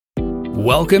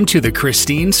Welcome to the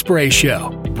Christine Spray Show,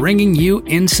 bringing you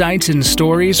insights and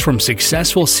stories from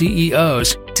successful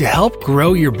CEOs to help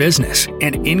grow your business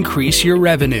and increase your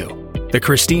revenue. The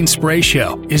Christine Spray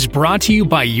Show is brought to you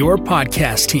by your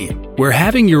podcast team, where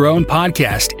having your own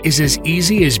podcast is as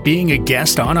easy as being a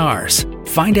guest on ours.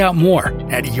 Find out more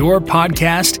at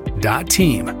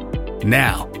yourpodcast.team.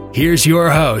 Now, here's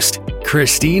your host,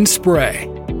 Christine Spray.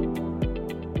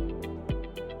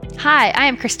 Hi, I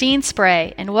am Christine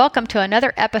Spray, and welcome to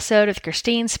another episode of the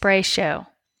Christine Spray Show.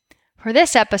 For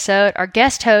this episode, our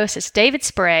guest host is David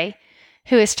Spray,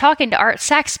 who is talking to Art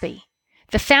Saxby,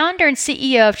 the founder and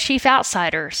CEO of Chief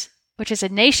Outsiders, which is a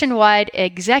nationwide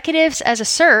executives as a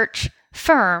search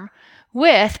firm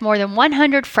with more than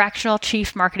 100 fractional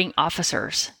chief marketing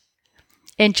officers.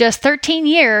 In just 13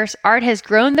 years, Art has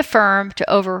grown the firm to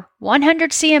over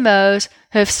 100 CMOs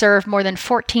who have served more than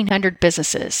 1,400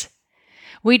 businesses.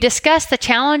 We discussed the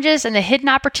challenges and the hidden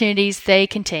opportunities they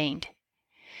contained.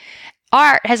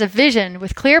 Art has a vision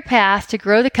with clear path to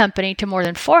grow the company to more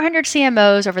than 400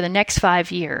 CMOs over the next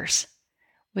 5 years.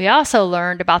 We also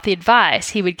learned about the advice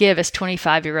he would give his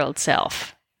 25-year-old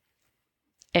self.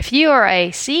 If you are a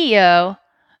CEO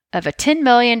of a $10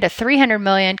 million to $300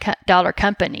 million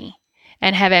company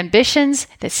and have ambitions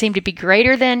that seem to be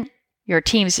greater than your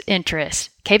team's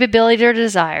interests, capabilities, or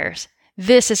desires,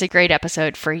 this is a great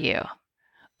episode for you.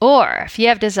 Or if you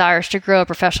have desires to grow a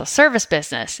professional service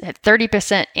business at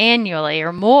 30% annually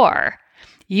or more,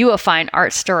 you will find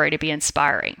Art's story to be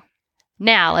inspiring.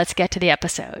 Now let's get to the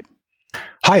episode.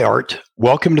 Hi, Art.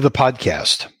 Welcome to the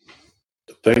podcast.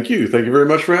 Thank you. Thank you very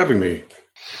much for having me.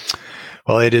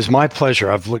 Well, it is my pleasure.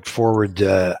 I've looked forward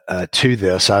to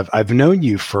this. I've known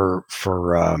you for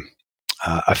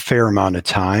a fair amount of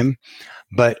time.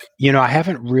 But, I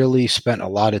haven't really spent a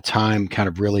lot of time kind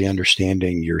of really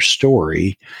understanding your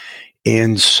story.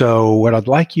 And so what I'd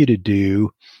like you to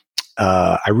do,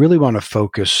 I really want to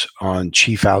focus on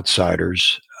Chief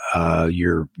Outsiders,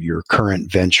 your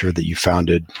current venture that you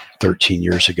founded 13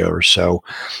 years ago or so.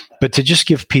 But to just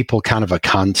give people kind of a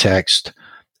context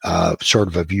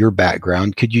sort of your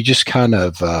background, could you just kind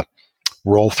of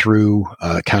roll through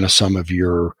kind of some of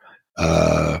your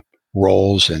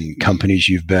roles and companies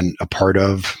you've been a part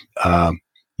of,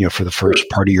 for the first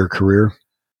part of your career?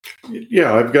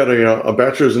 Yeah, I've got a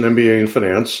bachelor's and MBA in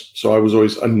finance, so I was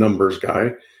always a numbers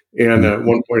guy. And at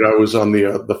one point, I was on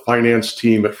the finance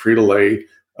team at Frito-Lay,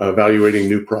 evaluating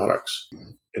new products.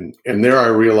 And there I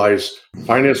realized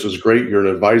finance was great. You're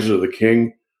an advisor to the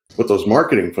king. But those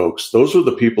marketing folks, those were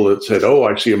the people that said, "Oh,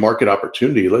 I see a market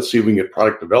opportunity. Let's see if we can get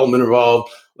product development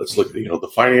involved. Let's look at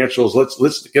the financials.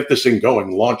 Let's get this thing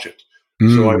going, launch it."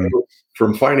 So I moved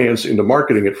from finance into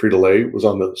marketing at Frito-Lay, was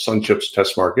on the Sun Chips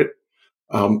test market,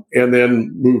 and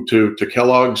then moved to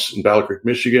Kellogg's in Battle Creek,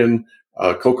 Michigan,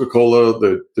 Coca-Cola,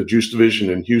 the juice division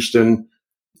in Houston,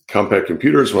 Compact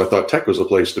Computers, when I thought tech was a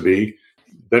place to be.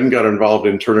 Then got involved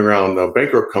in turning around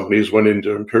bankrupt companies, went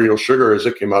into Imperial Sugar as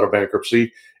it came out of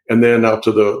bankruptcy, and then out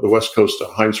to the West Coast to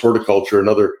Heinz Horticulture,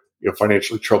 another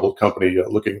financially troubled company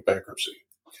looking at bankruptcy.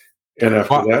 And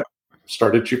after that,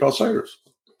 started Chief Outsiders.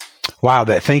 Wow,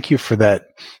 thank you for that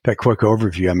quick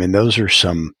overview. I mean, those are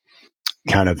some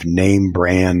kind of name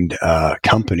brand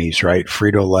companies, right?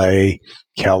 Frito-Lay,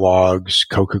 Kellogg's,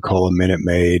 Coca-Cola, Minute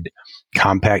Maid,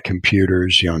 Compact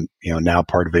Computers, now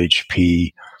part of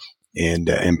HP, and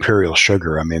Imperial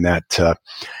Sugar. I mean, that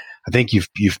I think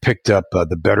you've picked up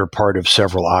the better part of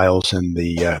several aisles in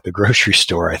the grocery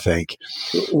store, I think.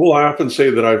 Well, I often say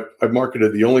that I've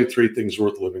marketed the only three things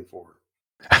worth living for: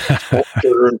 salt,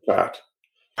 sugar, and fat.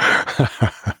 So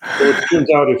it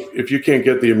turns out if you can't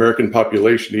get the American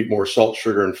population to eat more salt,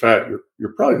 sugar, and fat,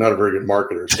 you're probably not a very good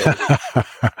marketer. So.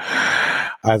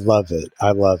 I love it.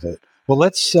 Well,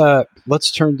 let's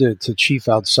turn to Chief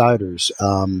Outsiders.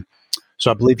 So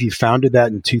I believe you founded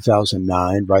that in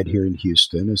 2009, right here in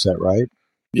Houston. Is that right?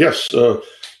 Yes. I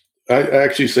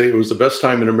actually say it was the best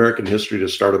time in American history to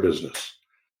start a business.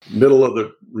 Middle of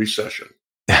the recession.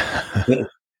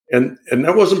 And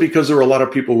that wasn't because there were a lot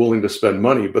of people willing to spend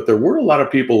money, but there were a lot of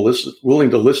people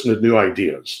willing to listen to new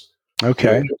ideas.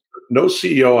 Okay. No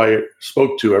CEO I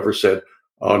spoke to ever said,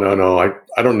 "Oh, no, I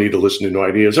don't need to listen to new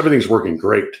ideas. Everything's working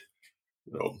great."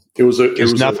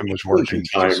 Nothing was working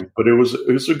time, but it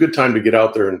was a good time to get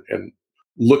out there and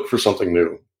look for something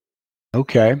new.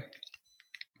 Okay.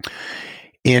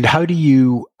 And how do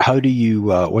you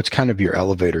what's kind of your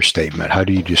elevator statement? How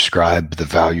do you describe the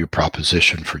value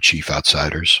proposition for Chief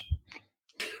Outsiders?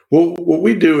 Well, what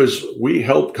we do is we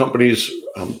help companies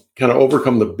kind of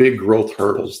overcome the big growth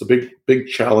hurdles, the big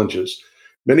challenges.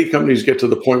 Many companies get to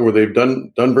the point where they've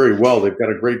done very well. They've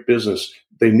got a great business.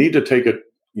 They need to take it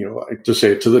to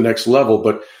say it to the next level,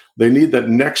 but they need that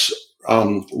next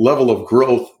level of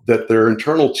growth that their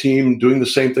internal team doing the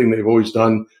same thing they've always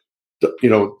done,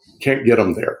 can't get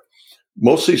them there.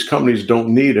 Most of these companies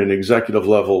don't need an executive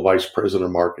level vice president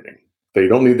of marketing. They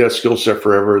don't need that skill set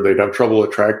forever. They'd have trouble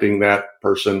attracting that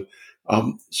person.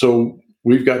 So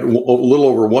we've got a little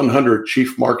over 100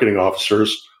 chief marketing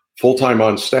officers full-time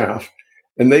on staff,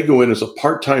 and they go in as a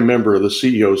part-time member of the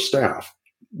CEO's staff,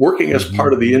 working as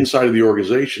part of the inside of the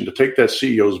organization to take that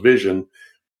CEO's vision,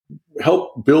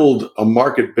 help build a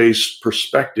market-based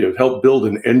perspective, help build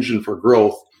an engine for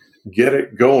growth, get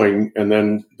it going, and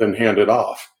then hand it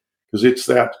off. Because it's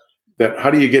that how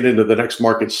do you get into the next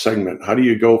market segment? How do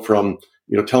you go from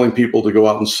telling people to go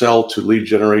out and sell to lead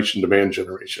generation, demand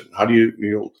generation? How do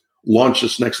you launch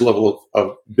this next level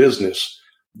of business?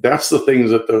 That's the things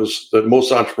that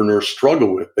most entrepreneurs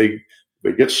struggle with. They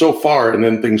get so far and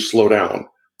then things slow down.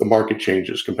 The market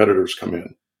changes, competitors come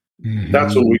in. Mm-hmm.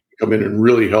 That's when we can come in and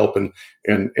really help and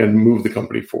move the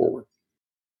company forward.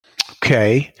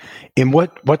 Okay. And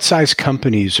what size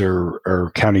companies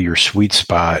are kind of your sweet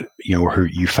spot, where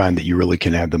you find that you really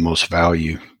can add the most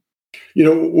value?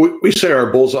 We say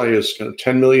our bullseye is kind of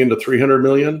 10 million to 300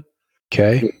 million.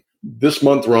 Okay. This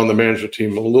month, we're on the management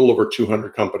team, a little over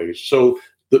 200 companies. So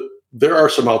there are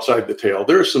some outside the tail.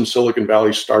 There's some Silicon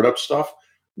Valley startup stuff.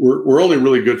 We're only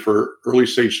really good for early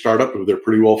stage startup if they're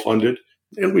pretty well funded.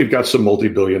 And we've got some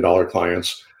multi-billion-dollar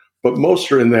clients. But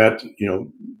most are in that,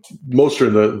 most are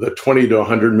in the 20 to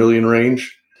 100 million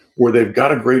range, where they've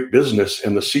got a great business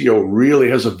and the CEO really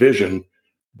has a vision.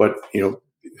 But,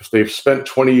 if they've spent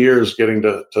 20 years getting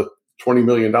to $20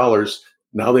 million,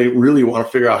 now they really want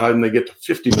to figure out how can they get to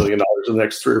 $50 million in the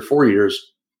next 3 or 4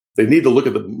 years. They need to look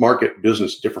at the market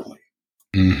business differently.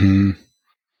 Mm-hmm.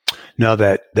 No,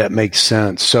 that makes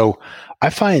sense. So I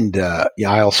find, I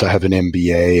also have an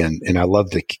MBA and I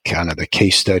love the kind of the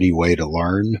case study way to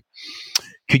learn.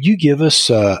 Could you give us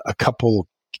a couple,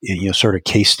 sort of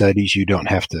case studies? You don't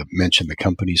have to mention the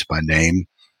companies by name,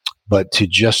 but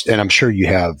and I'm sure you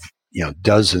have,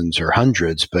 dozens or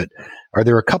hundreds, but are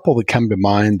there a couple that come to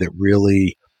mind that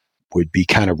really would be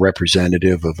kind of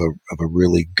representative of a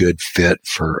really good fit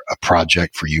for a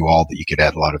project for you all that you could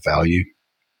add a lot of value?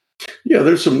 Yeah,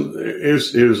 here's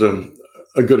a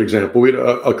good example. We had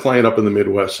a client up in the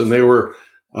Midwest, and they were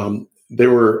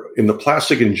in the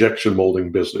plastic injection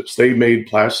molding business. They made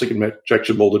plastic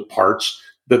injection molded parts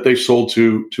that they sold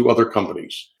to other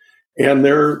companies, and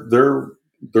their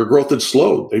growth had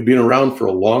slowed. They'd been around for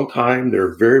a long time.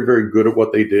 They're very, very good at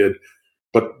what they did,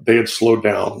 but they had slowed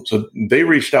down. So they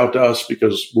reached out to us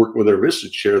because working with their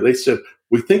Vistage Chair, they said,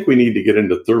 we think we need to get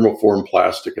into thermoform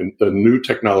plastic and the new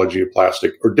technology of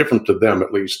plastic, or different to them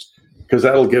at least, because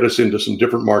that'll get us into some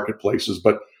different marketplaces.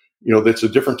 But, that's a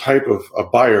different type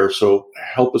of buyer. So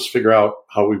help us figure out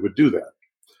how we would do that.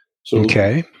 So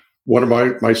okay. One of my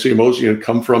CMOs,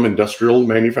 come from industrial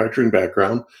manufacturing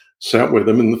background, sat with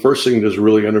them. And the first thing is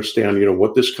really understand,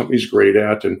 what this company's great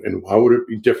at and how would it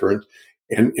be different.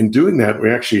 And in doing that, we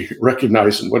actually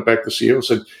recognized and went back to the CEO and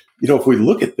said, if we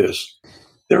look at this,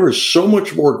 there is so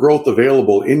much more growth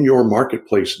available in your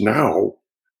marketplace now.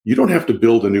 You don't have to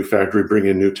build a new factory, bring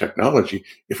in new technology.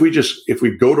 If we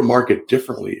go to market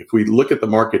differently, if we look at the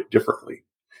market differently,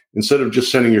 instead of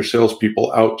just sending your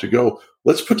salespeople out to go,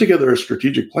 let's put together a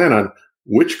strategic plan on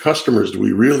which customers do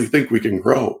we really think we can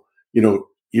grow.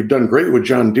 You've done great with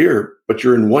John Deere, but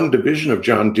you're in one division of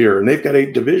John Deere and they've got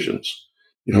 8 divisions.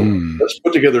 Let's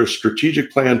put together a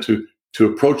strategic plan to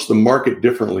approach the market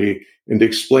differently and to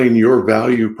explain your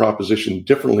value proposition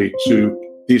differently to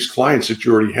these clients that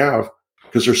you already have,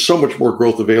 because there's so much more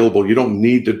growth available. You don't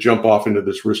need to jump off into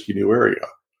this risky new area.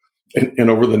 And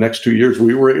over the next 2 years,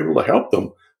 we were able to help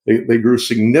them. They grew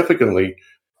significantly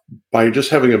by just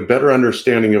having a better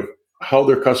understanding of how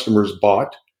their customers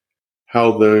bought,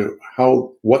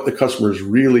 what the customers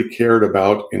really cared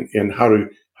about, and how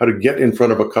to get in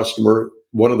front of a customer,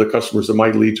 one of the customers that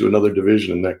might lead to another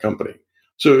division in that company.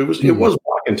 So it was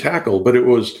block and tackle, but it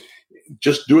was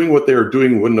just doing what they were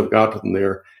doing wouldn't have gotten them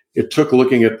there. It took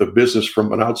looking at the business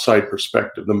from an outside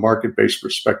perspective, the market-based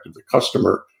perspective, the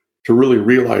customer, to really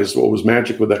realize what was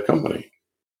magic with that company.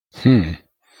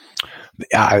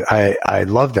 I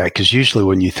love that, because usually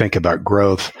when you think about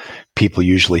growth, people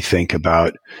usually think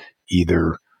about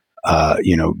either,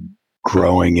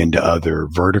 growing into other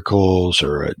verticals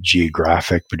or a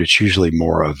geographic, but it's usually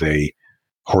more of a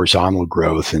horizontal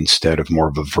growth instead of more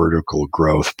of a vertical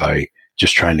growth by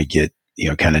just trying to get,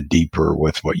 kind of deeper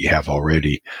with what you have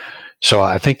already. So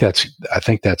I think that's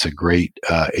a great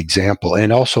example,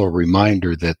 and also a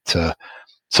reminder that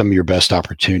some of your best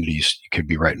opportunities could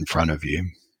be right in front of you.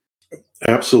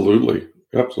 Absolutely.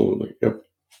 Absolutely. Yep.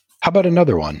 How about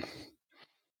another one?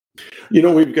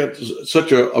 We've got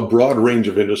such a broad range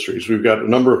of industries. We've got a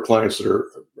number of clients that are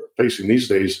facing these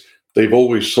days. They've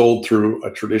always sold through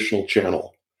a traditional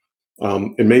channel.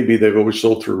 And maybe they've always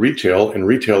sold through retail, and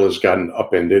retail has gotten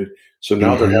upended. So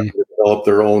now they're having to develop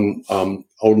their own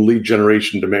lead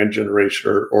generation, demand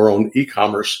generation, or own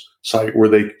e-commerce site where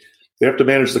they have to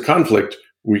manage the conflict.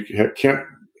 We can't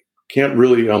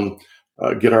really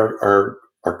get our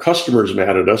customers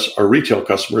mad at us, our retail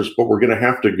customers, but we're going to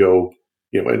have to go,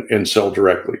 and sell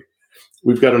directly.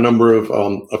 We've got a number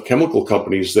of chemical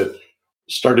companies that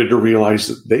started to realize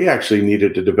that they actually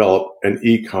needed to develop an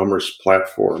e-commerce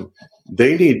platform.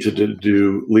 They need to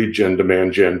do lead gen,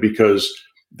 demand gen, because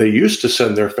they used to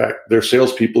send their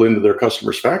salespeople into their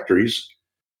customers' factories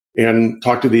and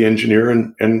talk to the engineer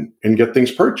and get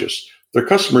things purchased. Their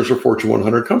customers are Fortune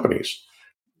 100 companies.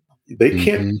 They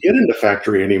can't get into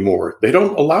factory anymore. They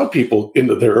don't allow people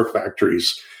into their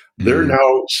factories. They're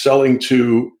now selling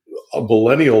to a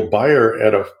millennial buyer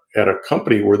at a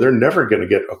company where they're never going to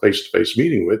get a face-to-face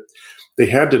meeting with. They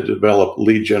had to develop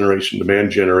lead generation,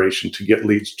 demand generation to get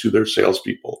leads to their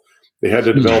salespeople. They had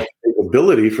to develop the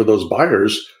ability for those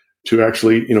buyers to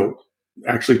actually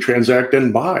transact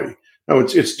and buy. Now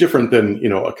it's different than,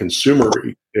 a consumer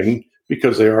thing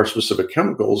because they are specific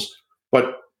chemicals,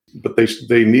 but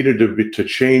they needed to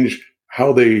change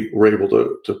how they were able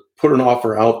to put an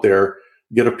offer out there,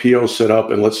 get a PO set up,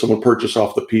 and let someone purchase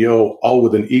off the PO, all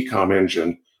with an e-com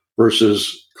engine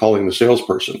versus calling the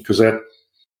salesperson. Because that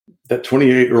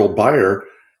 28-year-old buyer,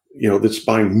 that's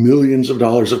buying millions of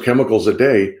dollars of chemicals a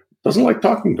day, doesn't like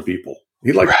talking to people.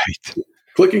 He likes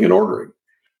clicking and ordering.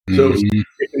 So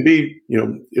it can be,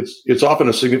 it's often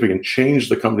a significant change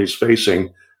the company's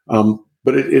facing,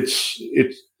 but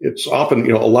it's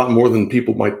often, a lot more than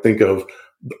people might think of.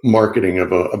 Marketing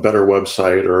of a better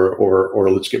website or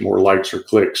let's get more likes or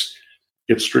clicks.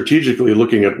 It's strategically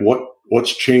looking at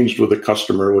what's changed with the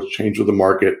customer, what's changed with the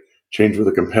market, changed with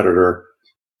the competitor,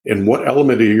 and what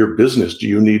element of your business do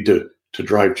you need to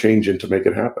drive change in to make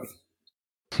it happen.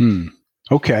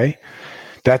 Okay.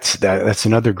 That's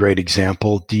another great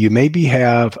example. Do you maybe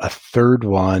have a third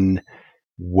one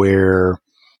where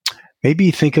maybe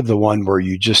think of the one where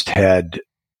you just had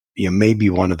maybe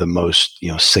one of the most,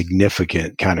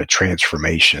 significant kind of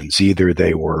transformations. Either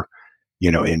they were,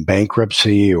 in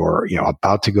bankruptcy or,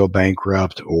 about to go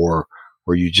bankrupt, or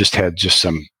where you just had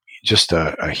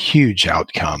a huge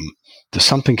outcome. Does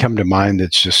something come to mind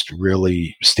that's just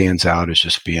really stands out as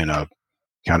just being a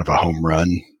kind of a home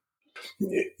run?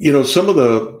 Some of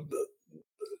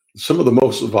the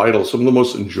most vital, some of the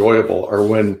most enjoyable are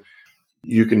when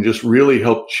you can just really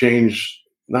help change,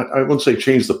 I wouldn't say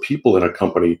change the people in a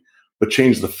company, but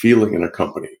change the feeling in a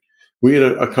company. We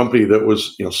had a company that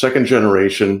was, second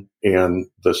generation, and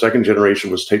the second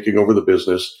generation was taking over the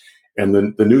business. And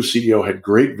then the new CEO had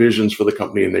great visions for the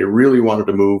company, and they really wanted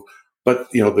to move.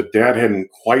 But, the dad hadn't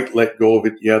quite let go of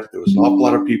it yet. There was an awful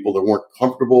lot of people that weren't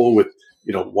comfortable with,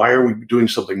 why are we doing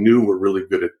something new? We're really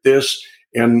good at this.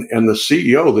 And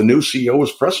the new CEO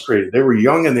was frustrated. They were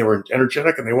young and they were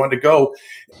energetic and they wanted to go,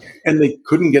 and they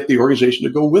couldn't get the organization to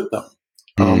go with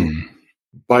them.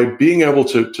 By being able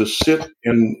to sit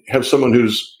and have someone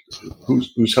who's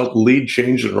helped lead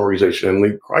change in an organization and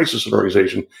lead crisis in an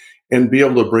organization and be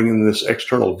able to bring in this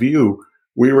external view,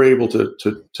 we were able to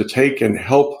take and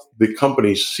help the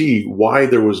company see why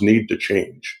there was need to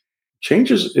change.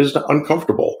 Change is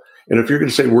uncomfortable. And if you're going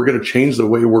to say we're going to change the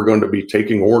way we're going to be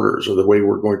taking orders or the way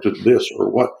we're going to this or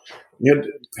what, you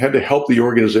had to help the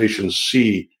organization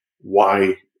see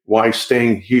why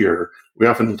staying here. We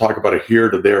often talk about a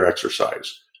here to there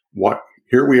exercise.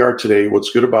 Here we are today. What's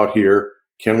good about here?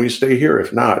 Can we stay here?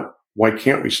 If not, why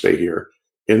can't we stay here?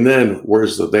 And then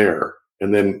where's the there?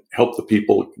 And then help the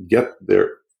people get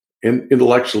there and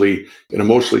intellectually and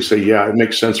emotionally say, yeah, it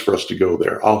makes sense for us to go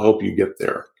there. I'll help you get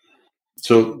there.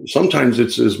 So sometimes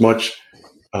it's as much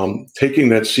taking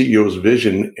that CEO's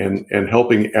vision and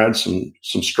helping add some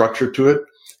structure to it,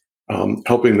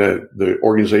 helping the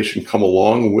organization come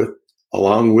along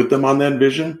with them on that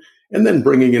vision, and then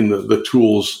bringing in the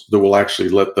tools that will actually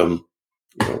let them,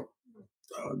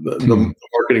 the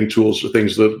marketing tools or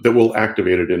things that will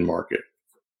activate it in market.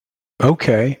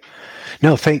 Okay.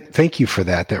 No, thank you for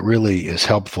that. That really is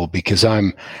helpful because I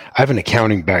have an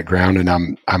accounting background,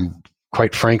 and I'm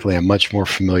quite frankly, I'm much more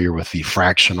familiar with the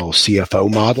fractional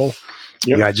CFO model.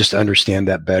 Yep. I just understand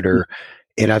that better.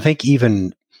 And I think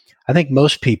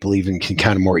most people even can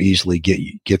kind of more easily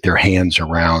get their hands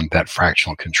around that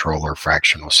fractional controller,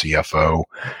 fractional CFO,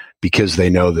 because they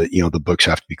know that, the books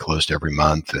have to be closed every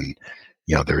month. And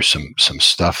there's some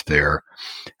stuff there.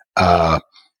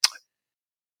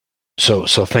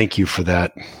 So thank you for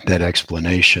that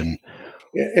explanation.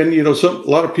 And a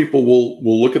lot of people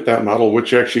will look at that model,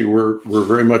 which actually we're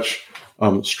very much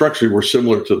structurally we're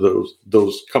similar to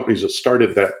those companies that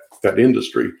started that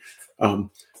industry.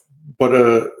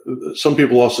 But some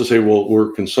people also say, well,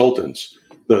 we're consultants.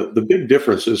 The big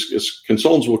difference is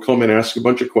consultants will come and ask a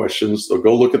bunch of questions. They'll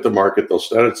go look at the market. They'll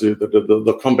study.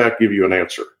 They'll come back, give you an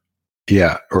answer.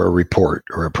 Yeah, or a report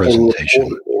or a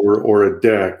presentation. Or a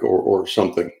deck or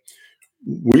something.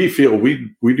 We feel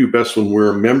we do best when we're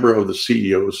a member of the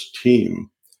CEO's team,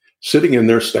 sitting in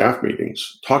their staff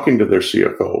meetings, talking to their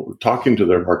CFO, talking to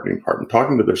their marketing department,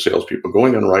 talking to their salespeople,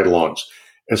 going on ride-alongs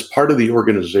as part of the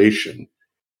organization,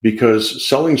 because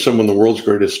selling someone the world's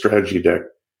greatest strategy deck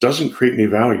doesn't create any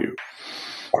value.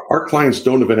 Our clients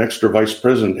don't have an extra vice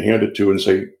president to hand it to and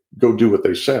say, go do what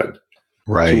they said.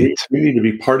 Right. So we need to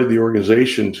be part of the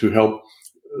organization to help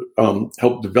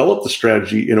develop the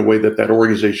strategy in a way that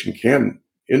organization can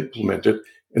implement it.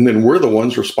 And then we're the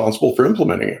ones responsible for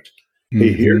implementing it. Mm-hmm.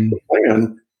 Hey, here's the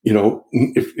plan.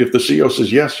 If the CEO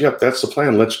says, yep, that's the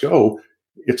plan, let's go.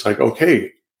 It's like,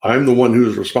 okay, I'm the one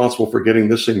who's responsible for getting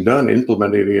this thing done,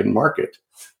 implementing it in market.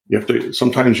 You have to,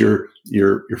 sometimes you're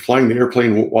flying the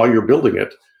airplane while you're building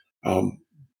it.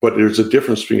 But there's a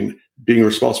difference between being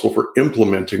responsible for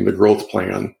implementing the growth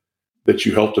plan that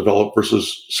you help develop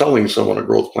versus selling someone a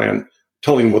growth plan,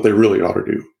 telling them what they really ought to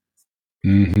do.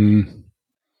 Mm-hmm.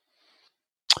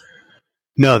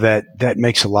 No, that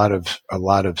makes a lot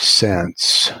of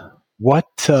sense. What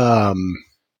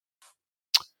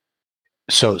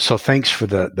so thanks for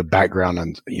the background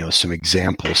on some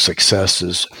example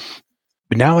successes.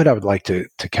 But now what I would like to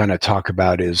kind of talk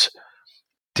about is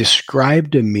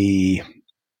describe to me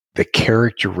the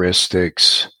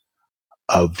characteristics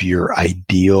of your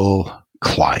ideal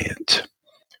client,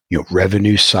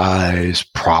 revenue size,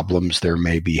 problems they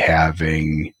may be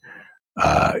having.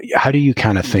 How do you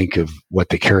kind of think of what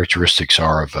the characteristics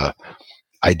are of a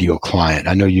ideal client?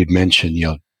 I know you'd mentioned,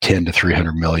 10 to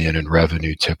 300 million in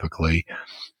revenue typically.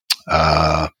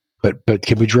 But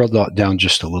can we drill down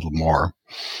just a little more?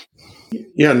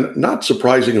 Yeah, not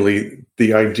surprisingly,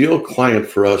 the ideal client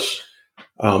for us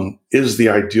is the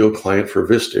ideal client for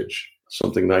Vistage,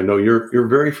 something that I know you're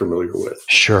very familiar with.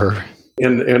 Sure.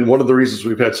 And one of the reasons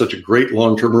we've had such a great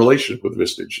long-term relationship with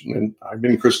Vistage, and I've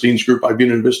been in Christine's group, I've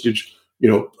been in Vistage,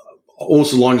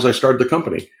 almost as long as I started the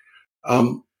company.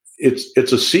 It's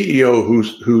a CEO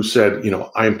who said,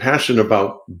 I'm passionate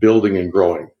about building and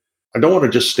growing. I don't want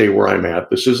to just stay where I'm at.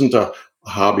 This isn't a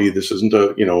hobby. This isn't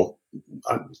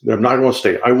I'm not going to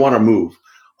stay. I want to move.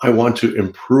 I want to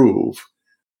improve.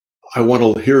 I want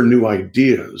to hear new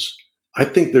ideas. I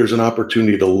think there's an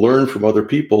opportunity to learn from other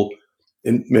people,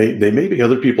 and they may be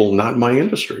other people not in my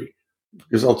industry.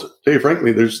 Because I'll tell you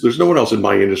frankly, there's no one else in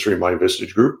my industry, in my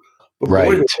Vistage group. But right.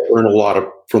 Boy, I learn a lot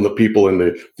from the people in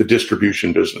the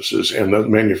distribution businesses and the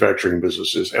manufacturing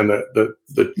businesses and the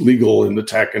legal and the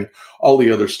tech and all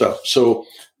the other stuff. So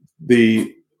a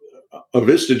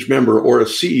Vistage member or a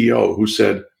CEO who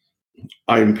said,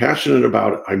 I'm passionate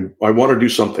about it. I want to do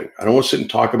something. I don't want to sit and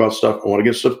talk about stuff. I want to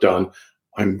get stuff done.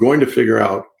 I'm going to figure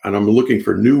out, and I'm looking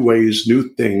for new ways,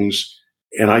 new things,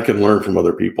 and I can learn from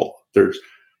other people. There's,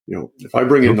 if I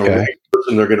bring in the right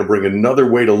person, they're going to bring another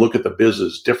way to look at the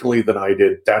business differently than I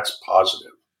did. That's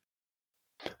positive.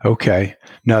 Okay.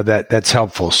 No, that's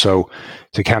helpful. So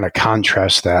to kind of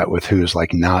contrast that with who's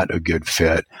like not a good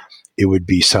fit, it would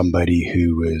be somebody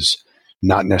who is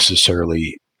not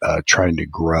necessarily trying to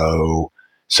grow,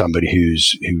 somebody who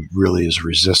really is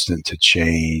resistant to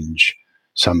change,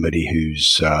 somebody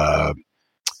who's kind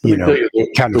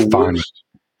of fun.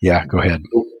 Yeah, go ahead.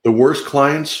 The worst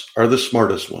clients are the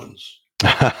smartest ones.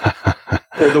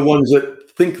 Or the ones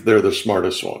that think they're the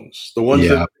smartest ones. The ones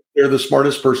that they're the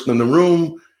smartest person in the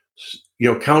room,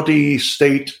 county,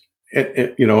 state,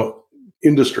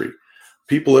 industry.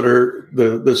 People that are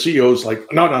the CEOs like,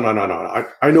 no.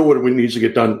 I know what needs to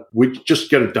get done. We just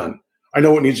get it done. I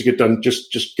know what needs to get done.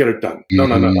 Just get it done.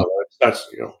 Mm-hmm. No. That's.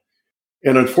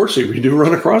 And unfortunately, we do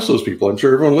run across those people. I'm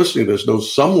sure everyone listening to this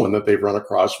knows someone that they've run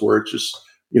across where it's just,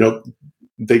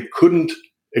 they couldn't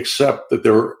accept that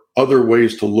there were other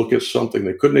ways to look at something.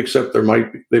 They couldn't accept they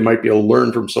might be able to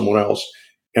learn from someone else.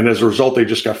 And as a result, they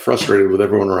just got frustrated with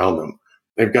everyone around them.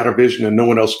 They've got a vision and no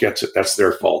one else gets it. That's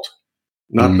their fault.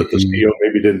 Not that the CEO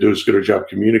maybe didn't do as good a job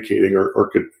communicating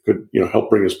or could help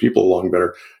bring his people along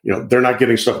better. They're not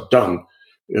getting stuff done.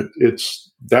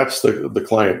 That's the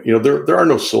client. There are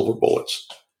no silver bullets.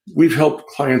 We've helped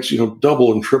clients,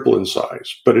 double and triple in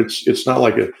size, but it's not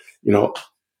like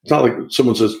it's not like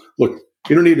someone says, look,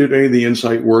 You don't need to do any of the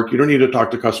insight work. You don't need to talk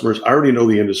to customers. I already know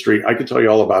the industry. I can tell you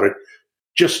all about it.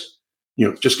 Just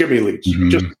give me leads.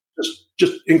 Mm-hmm.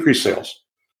 Just increase sales.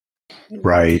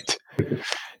 Right.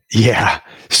 Yeah.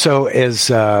 So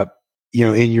as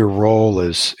in your role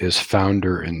as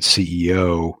founder and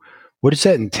CEO, what does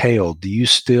that entail? Do you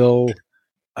still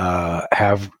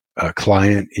have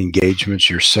client engagements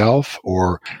yourself,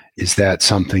 or is that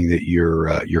something that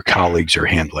your colleagues are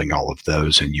handling all of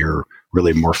those, and you're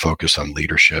really more focused on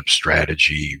leadership,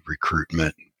 strategy,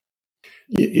 recruitment?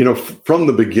 From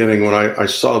the beginning, when I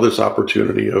saw this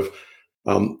opportunity of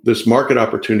this market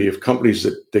opportunity of companies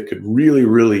that could really,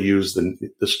 really use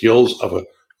the skills of a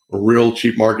real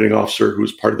chief marketing officer who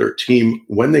was part of their team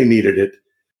when they needed it,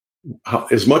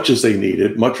 as much as they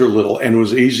needed, much or little, and it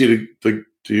was easy to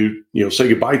say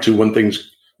goodbye to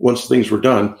once things were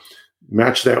done.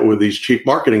 Match that with these chief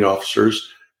marketing officers.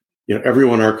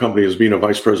 Everyone in our company is being a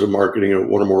vice president of marketing at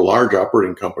one or more large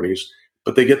operating companies,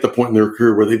 but they get the point in their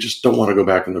career where they just don't want to go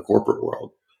back in the corporate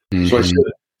world. Mm-hmm. So I said,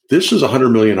 this is a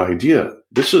 $100 million idea.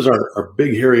 This is our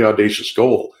big, hairy, audacious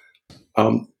goal.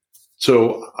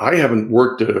 So I haven't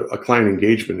worked a client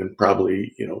engagement in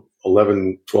probably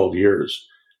 11, 12 years.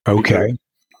 Okay.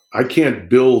 I can't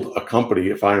build a company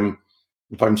if I'm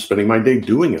spending my day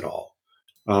doing it all.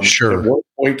 Sure. At one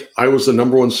point, I was the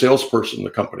number one salesperson in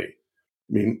the company.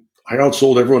 I mean, I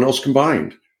outsold everyone else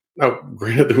combined. Now,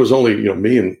 granted, there was only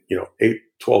me and 8,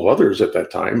 12 others at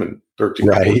that time, and 13.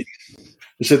 Right.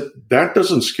 I said that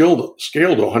doesn't scale to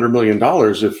 $100 million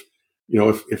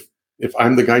if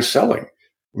I'm the guy selling.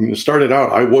 When it started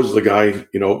out, I was the guy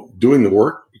doing the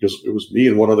work because it was me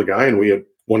and one other guy, and we had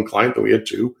one client, that we had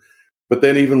two. But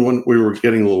then even when we were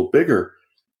getting a little bigger,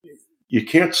 you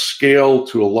can't scale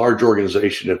to a large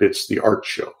organization if it's the art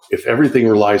show, if everything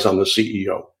relies on the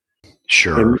CEO.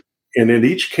 Sure. And in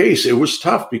each case, it was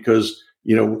tough because,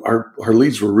 our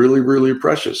leads were really, really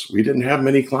precious. We didn't have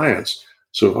many clients.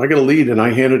 So if I get a lead and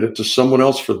I handed it to someone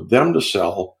else for them to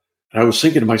sell, and I was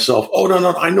thinking to myself, oh,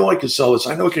 no, I know I can sell this.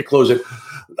 I know I can close it.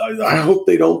 I hope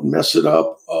they don't mess it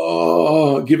up.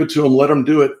 Oh, give it to them. Let them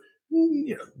do it.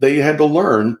 They had to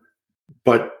learn.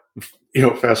 But,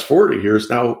 fast forward to years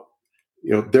now,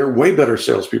 they're way better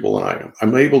salespeople than I am.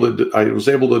 I was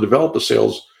able to develop a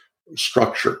sales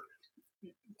structure.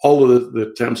 All of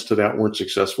the attempts to that weren't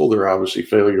successful. There are obviously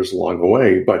failures along the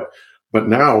way, but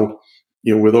now,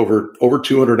 with over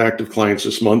 200 active clients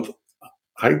this month,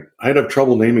 I'd have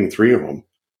trouble naming 3 of them.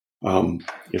 I'm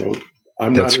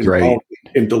That's not great. involved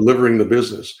in delivering the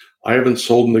business. I haven't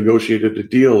sold and negotiated a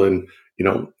deal in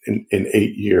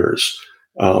 8 years.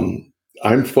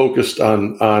 I'm focused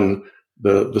on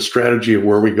the strategy of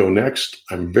where we go next.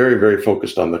 I'm very, very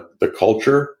focused on the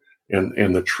culture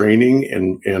and the training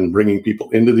and bringing people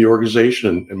into the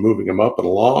organization and moving them up and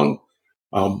along.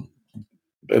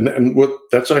 And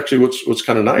that's actually what's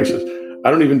kind of nice is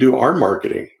I don't even do our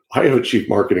marketing. I have a chief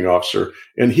marketing officer,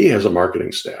 and he has a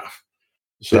marketing staff.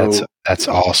 So that's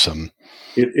awesome.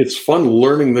 It's fun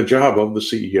learning the job of the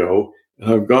CEO.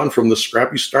 And I've gone from the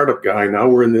scrappy startup guy. Now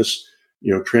we're in this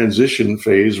transition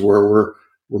phase where we're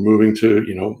moving to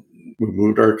we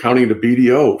moved our accounting to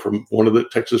BDO from one of the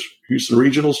Texas Houston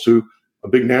regionals to a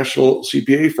big national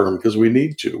CPA firm because we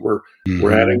need to. We're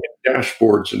adding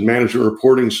dashboards and management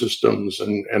reporting systems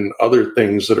and other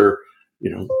things that are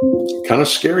kind of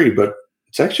scary, but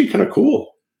it's actually kind of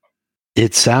cool.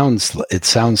 It sounds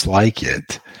like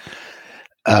it.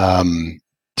 I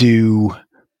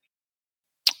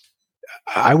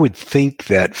would think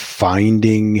that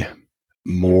finding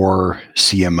more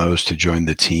CMOs to join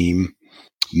the team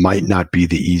might not be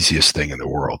the easiest thing in the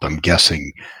world. I'm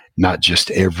guessing not just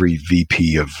every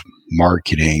VP of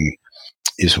marketing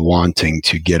is wanting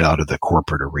to get out of the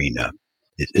corporate arena.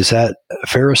 Is that a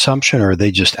fair assumption, or are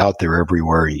they just out there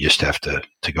everywhere and you just have to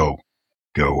go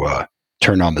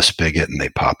turn on the spigot and they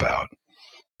pop out?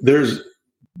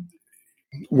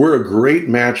 We're a great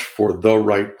match for the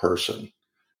right person.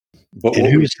 But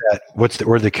who is that? What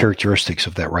are the characteristics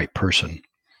of that right person?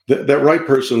 That right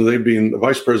person, they've been the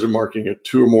vice president of marketing at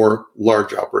 2 or more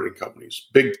large operating companies,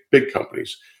 big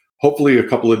companies, hopefully a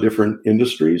couple of different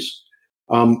industries.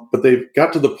 But they've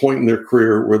got to the point in their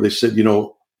career where they said,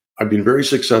 I've been very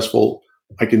successful.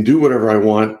 I can do whatever I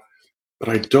want, but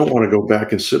I don't want to go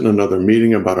back and sit in another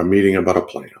meeting about a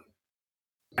plan.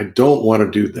 I don't want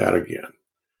to do that again.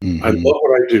 Mm-hmm. I love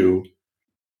what I do.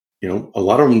 A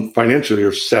lot of them financially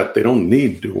are set. They don't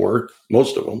need to do work,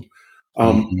 most of them.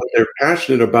 But they're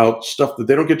passionate about stuff that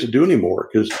they don't get to do anymore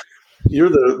because you're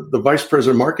the vice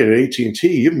president of marketing at AT&T.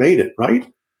 You've made it, right?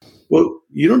 Well,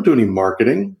 you don't do any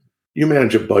marketing. You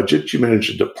manage a budget. You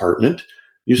manage a department.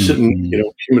 You sit in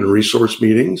human resource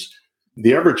meetings.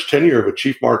 The average tenure of a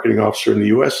chief marketing officer in the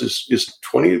U.S. is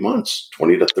 20 months,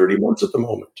 20 to 30 months at the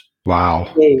moment. Wow.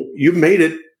 So you've made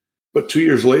it, but 2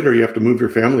 years later, you have to move your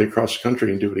family across the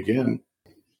country and do it again.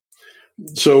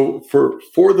 So for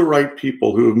the right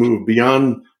people who have moved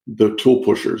beyond the tool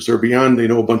pushers, they're beyond, they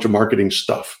know a bunch of marketing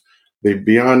stuff. They're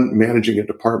beyond managing a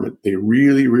department. They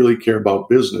really, really care about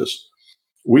business.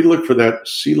 We look for that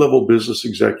C-level business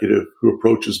executive who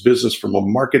approaches business from a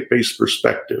market-based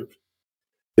perspective.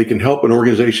 They can help an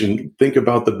organization think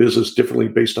about the business differently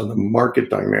based on the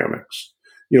market dynamics.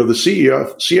 The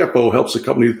CFO helps the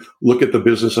company look at the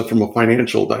business from a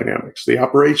financial dynamics. The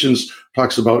operations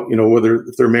talks about, whether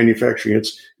if they're manufacturing,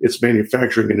 it's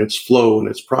manufacturing and its flow and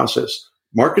its process.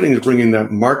 Marketing is bringing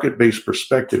that market-based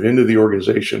perspective into the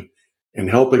organization and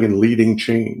helping and leading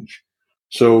change.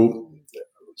 So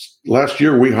last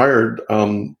year we hired,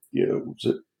 28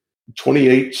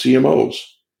 CMOs,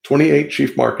 28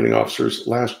 chief marketing officers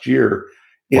last year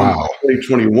in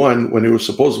 2021 when it was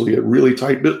supposedly a really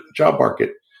tight job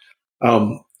market.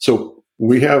 So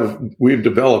we've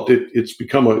developed it. It's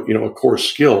become a core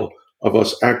skill of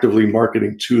us actively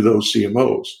marketing to those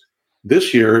CMOs.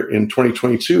 This year in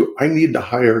 2022, I need to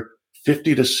hire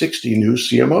 50 to 60 new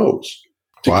CMOs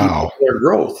to keep up their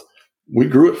growth. We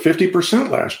grew at 50%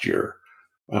 last year.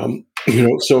 But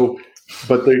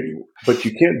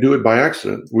you can't do it by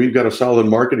accident. We've got a solid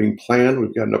marketing plan.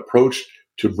 We've got an approach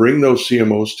to bring those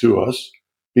CMOs to us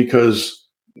because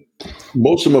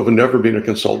most of them have never been a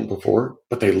consultant before,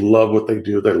 but they love what they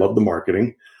do. They love the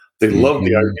marketing. They love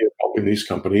the idea of helping these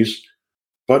companies.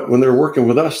 But when they're working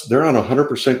with us, they're on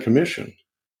 100% commission.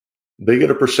 They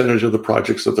get a percentage of the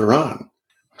projects that they're on.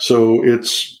 So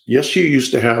it's, yes, you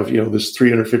used to have, this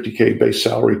 $350K base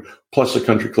salary plus a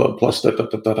country club plus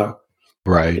da-da-da-da-da.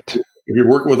 Right. If you're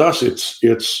working with us,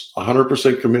 it's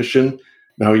 100% commission.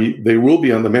 Now, they will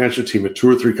be on the management team at 2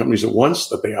 or 3 companies at once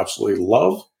that they absolutely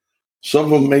love. Some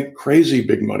of them make crazy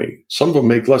big money. Some of them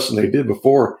make less than they did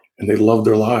before, and they love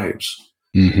their lives.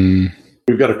 Mm-hmm.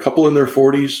 We've got a couple in their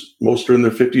 40s. Most are in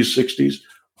their 50s, 60s.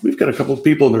 We've got a couple of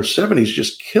people in their 70s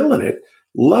just killing it,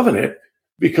 loving it,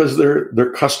 because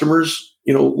their customers,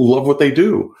 love what they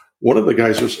do. One of the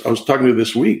guys I was talking to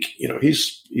this week,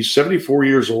 he's 74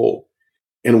 years old,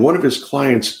 and one of his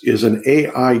clients is an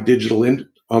AI digital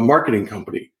marketing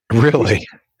company. Really?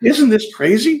 Isn't this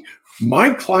crazy?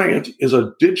 My client is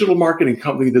a digital marketing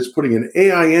company that's putting an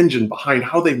AI engine behind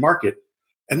how they market.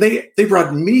 And they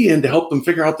brought me in to help them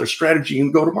figure out their strategy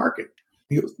and go to market.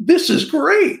 This is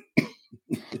great.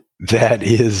 That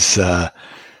is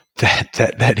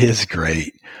that is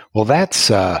great. Well, that's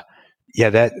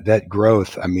that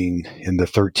growth. I mean, in the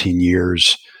 13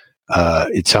 years,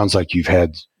 it sounds like you've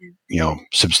had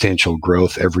substantial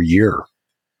growth every year.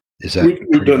 Is that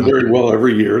we've done very well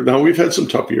every year? Now we've had some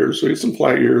tough years, we had some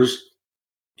flat years.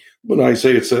 When I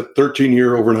say it's a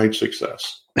 13-year overnight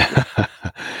success.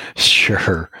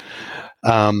 Sure.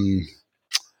 No,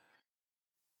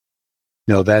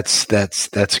 that's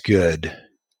good.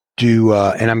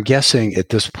 And I'm guessing at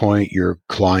this point your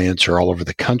clients are all over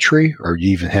the country, or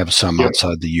you even have some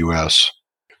outside the U.S.?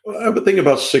 I would think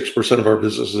about 6% of our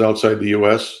business is outside the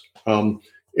U.S. And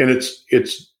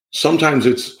it's sometimes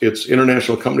it's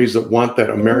international companies that want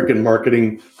that American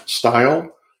marketing style.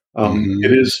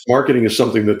 It is marketing is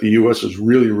something that the U.S. is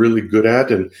really, really good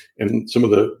at, and some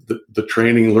of the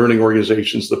training, learning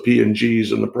organizations, the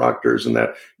P&Gs and the Proctors and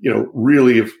that,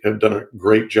 really have done a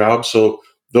great job. So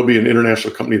there'll be an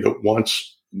international company that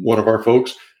wants one of our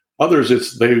folks.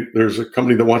 Others, there's a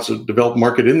company that wants to develop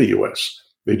market in the U.S.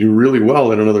 They do really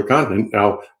well in another continent.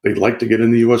 Now they'd like to get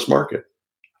in the U.S. market.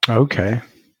 Okay.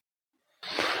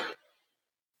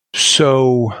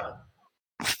 So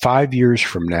 5 years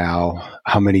from now,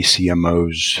 how many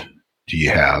CMOs do you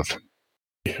have?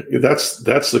 That's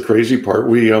the crazy part.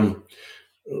 We've got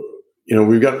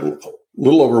a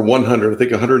little over 100, I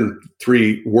think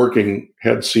 103 working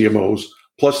head CMOs,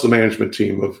 plus the management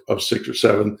team of 6 or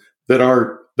 7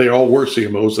 they all were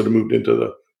CMOs that have moved into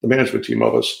the management team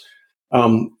of us.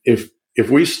 If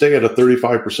we stay at a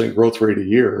 35% growth rate a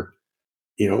year,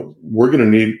 we're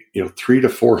going to need 300 to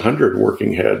 400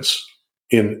 working heads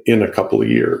in a couple of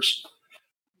years.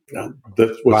 Now,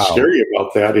 what's scary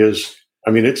about that is,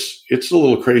 it's a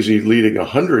little crazy leading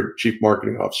 100 chief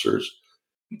marketing officers.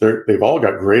 They've all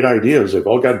got great ideas. They've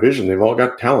all got vision. They've all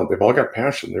got talent. They've all got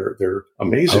passion. They're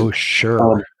amazing. Oh,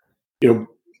 sure.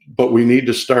 But we need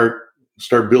to start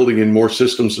building in more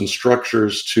systems and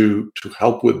structures to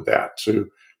help with that,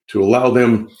 to allow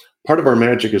them. Part of our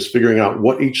magic is figuring out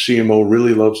what each CMO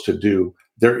really loves to do,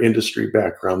 their industry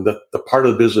background, the part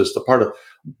of business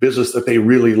that they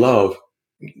really love,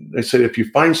 they said, if you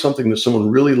find something that someone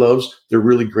really loves, they're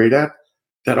really great at,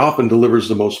 that often delivers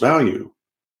the most value.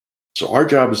 So our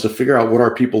job is to figure out what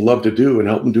our people love to do and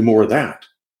help them do more of that.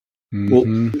 Mm-hmm.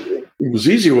 Well, it was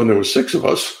easy when there was 6 of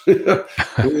us.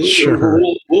 Sure.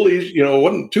 It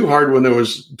wasn't too hard when there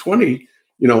was 20.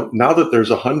 Now that there's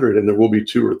 100 and there will be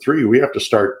 2 or 3, we have to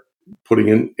start putting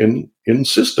in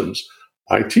systems,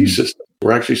 IT systems.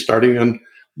 We're actually starting on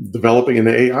developing an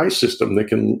AI system that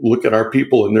can look at our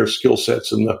people and their skill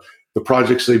sets and the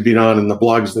projects they've been on and the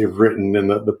blogs they've written and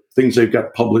the things they've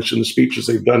got published and the speeches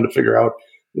they've done to figure out,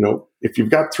 if you've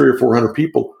got 300 or 400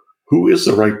 people, who is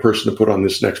the right person to put on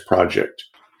this next project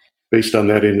based on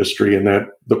that industry and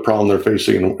the problem they're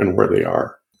facing and where they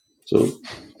are. So,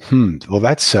 well,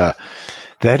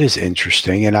 that is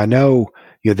interesting. And I know,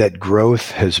 that growth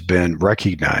has been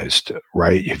recognized,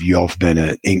 right? Have you all been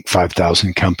an Inc.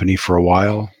 5000 company for a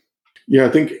while? Yeah, I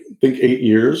think 8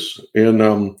 years.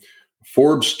 And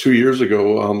Forbes 2 years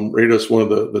ago rated us one of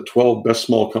the 12 best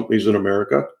small companies in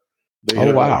America.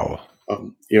 Wow.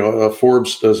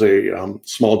 Forbes does a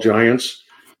small giants,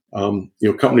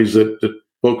 companies that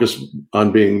focus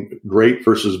on being great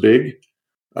versus big.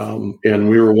 And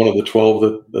we were one of the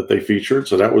 12 that they featured.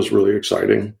 So that was really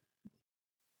exciting.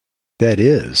 That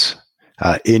is.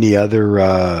 Any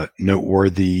other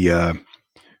noteworthy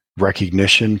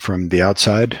recognition from the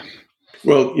outside?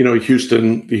 Well, the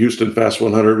Houston Fast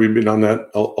 100, we've been on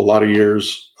that a lot of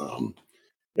years. And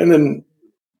then,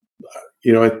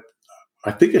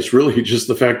 I think it's really just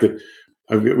the fact that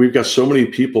we've got so many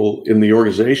people in the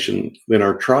organization, in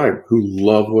our tribe, who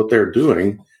love what they're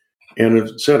doing and have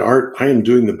said, Art, I am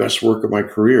doing the best work of my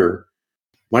career.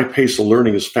 My pace of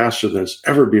learning is faster than it's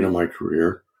ever been in my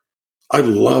career. I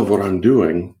love what I'm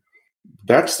doing.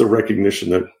 That's the recognition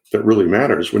that really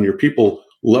matters. When your people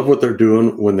love what they're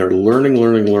doing, when they're learning,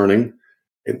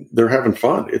 and they're having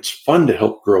fun. It's fun to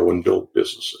help grow and build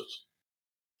businesses.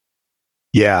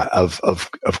 Yeah, of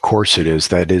course it is.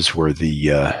 That is where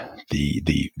the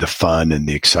fun and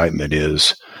the excitement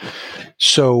is.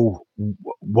 So,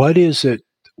 what is it?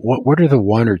 What are the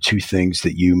 1 or 2 things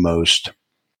that you most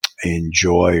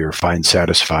enjoy or find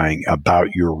satisfying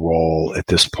about your role at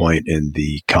this point in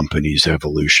the company's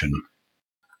evolution?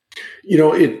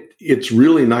 It's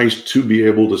really nice to be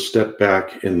able to step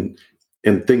back and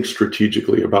think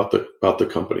strategically about the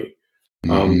company.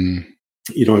 Mm-hmm.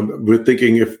 We're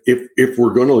thinking if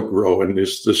we're going to grow, and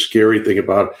it's the scary thing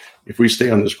about if we stay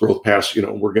on this growth path,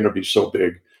 we're going to be so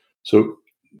big. So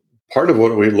part of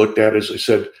what we looked at is I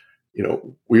said,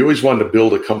 we always wanted to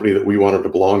build a company that we wanted to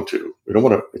belong to. We don't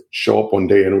want to show up one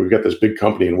day and we've got this big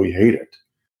company and we hate it.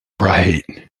 Right.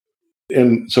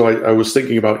 And so I was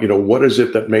thinking about, what is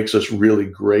it that makes us really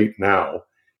great now?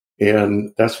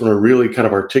 And that's when I really kind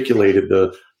of articulated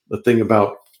the thing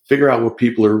about figure out what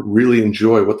people really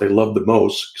enjoy, what they love the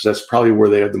most, because that's probably where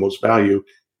they have the most value,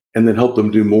 and then help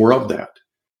them do more of that.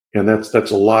 And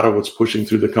that's a lot of what's pushing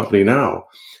through the company now.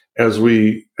 As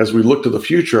we look to the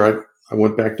future, I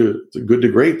went back to Good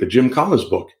to Great, the Jim Collins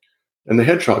book, and the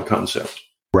hedgehog concept.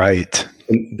 Right.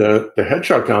 And the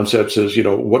hedgehog concept says,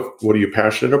 what are you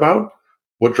passionate about?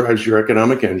 What drives your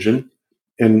economic engine?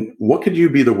 And what could you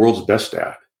be the world's best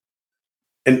at?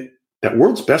 And that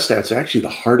world's best at is actually the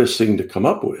hardest thing to come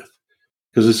up with,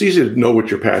 because it's easy to know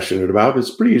what you're passionate about.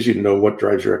 It's pretty easy to know what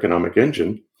drives your economic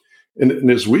engine.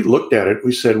 And as we looked at it,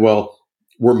 we said, well,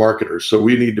 we're marketers, so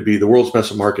we need to be the world's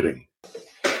best at marketing.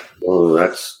 Well,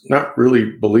 that's not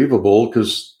really believable,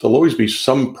 because there'll always be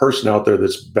some person out there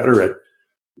that's better at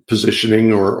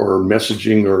positioning or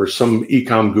messaging, or some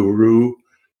e-com guru.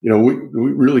 We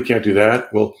really can't do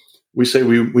that. Well, we say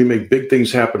we make big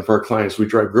things happen for our clients. We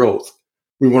drive growth.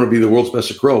 We want to be the world's best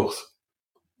at growth.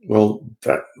 Well,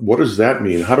 what does that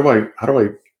mean? How do I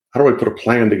put a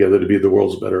plan together to be the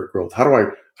world's better at growth? How do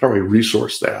I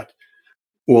resource that?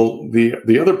 Well,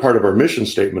 the other part of our mission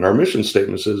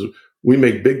statement says we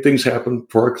make big things happen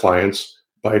for our clients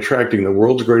by attracting the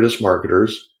world's greatest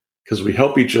marketers, because we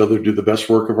help each other do the best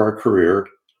work of our career,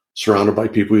 surrounded by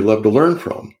people we love to learn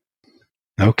from.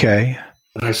 Okay.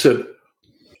 And I said,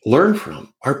 learn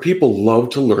from. Our people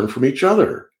love to learn from each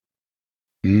other.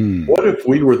 What if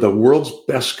we were the world's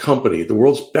best company, the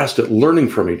world's best at learning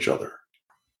from each other?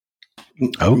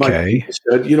 Okay. Mike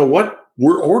said, you know what?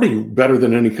 We're already better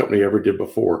than any company ever did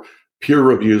before. Peer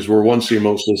reviews where one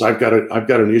CMO says, I've got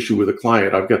an issue with a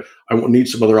client. I need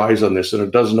some other eyes on this, and a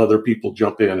dozen other people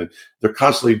jump in, and they're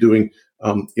constantly doing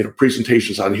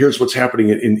presentations on here's what's happening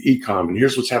in e-com, and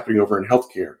here's what's happening over in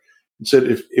healthcare. And said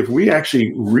if we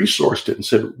actually resourced it and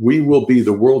said we will be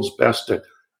the world's best at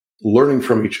learning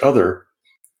from each other,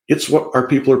 it's what our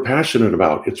people are passionate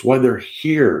about. It's why they're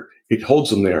here. It holds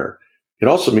them there. it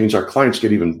also means our clients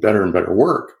get even better and better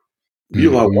work. If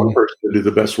you allow one person to do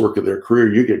the best work of their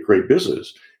career, you get great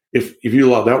business. If you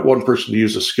allow that one person to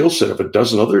use a skill set of a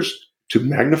dozen others to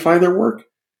magnify their work,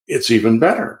 it's even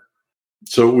better.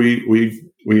 So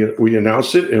we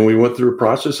announced it, and we went through a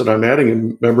process, and I'm adding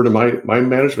a member to my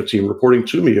management team reporting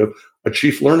to me, a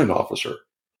chief learning officer.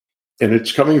 And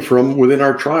it's coming from within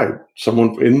our tribe.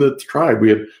 Someone in the tribe, we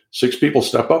had 6 people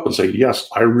step up and say, yes,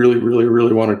 I really, really,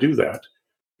 really want to do that,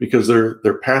 because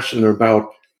they're passionate about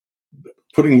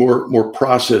putting more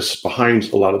process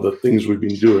behind a lot of the things we've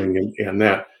been doing and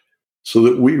that, so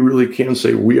that we really can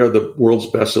say we are the world's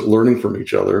best at learning from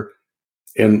each other.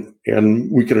 And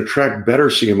we can attract better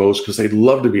CMOs because they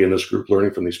love to be in this group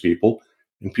learning from these people.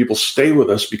 And people stay with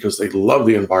us because they love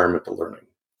the environment of learning.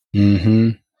 Mm-hmm.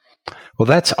 Well,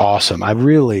 that's awesome. I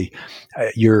really,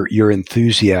 your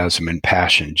enthusiasm and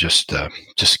passion just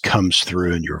comes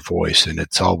through in your voice, and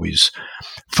it's always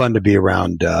fun to be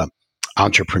around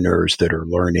entrepreneurs that are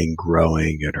learning,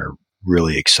 growing, and are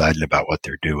really excited about what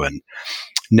they're doing.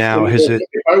 Now, if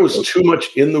I was too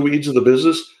much in the weeds of the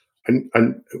business,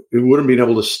 we wouldn't be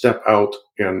able to step out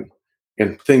and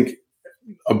think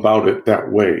about it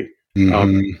that way.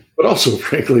 Mm-hmm. But also,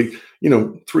 frankly,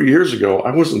 3 years ago,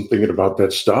 I wasn't thinking about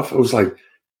that stuff. I was like,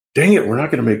 dang it, we're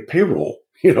not going to make payroll.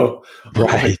 Right.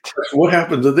 Like, what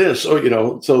happened to this?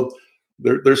 So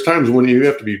there's times when you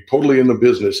have to be totally in the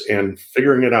business and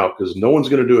figuring it out, because no one's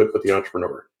going to do it but the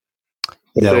entrepreneur.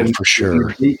 But no, then for sure.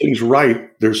 If you do things right,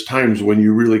 there's times when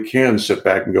you really can sit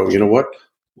back and go, you know what?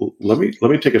 Let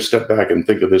me take a step back and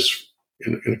think of this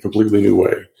in a completely new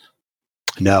way.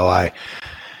 No, I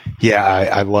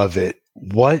love it.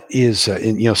 What is,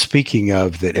 speaking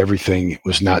of that, everything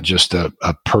was not just a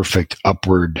perfect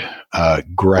upward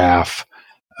graph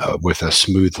with a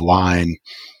smooth line.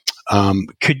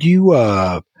 Could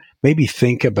you maybe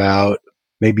think about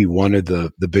maybe one of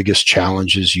the biggest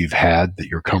challenges you've had that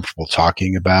you're comfortable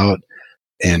talking about,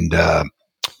 and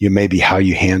maybe how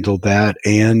you handled that,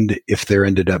 and if there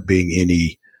ended up being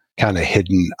any kind of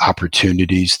hidden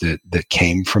opportunities that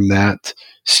came from that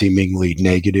seemingly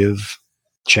negative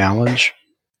challenge?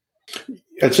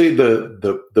 I'd say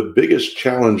the biggest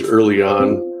challenge early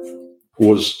on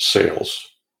was sales.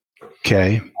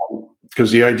 Okay.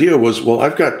 Because the idea was, well,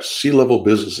 I've got C-level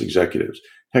business executives.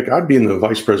 Heck, I'd be in the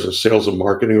vice president of sales and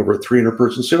marketing over a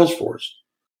 300-person sales force.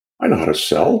 I know how to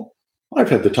sell. I've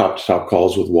had the top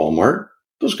calls with Walmart.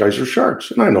 Those guys are sharks,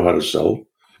 and I know how to sell.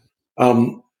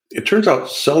 It turns out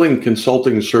selling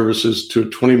consulting services to a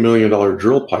 $20 million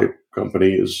drill pipe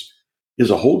company is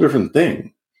a whole different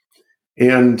thing.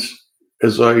 And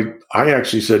as I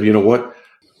actually said, you know what?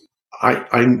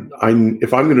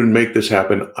 If I'm going to make this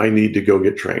happen, I need to go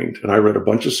get trained. And I read a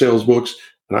bunch of sales books,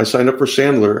 and I signed up for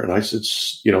Sandler. And I said,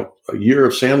 a year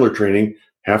of Sandler training,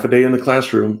 half a day in the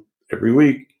classroom every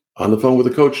week, on the phone with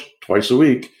a coach twice a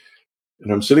week.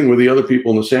 And I'm sitting with the other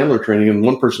people in the Sandler training, and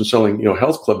one person selling,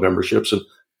 health club memberships. And,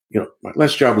 my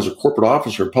last job was a corporate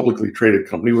officer, a publicly traded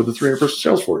company with a 300-person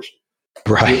sales force.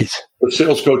 Right. The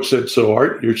sales coach said, so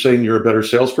Art, you're saying you're a better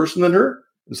salesperson than her?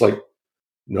 It's like,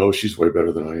 no, she's way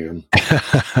better than I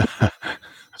am.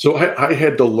 So I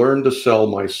had to learn to sell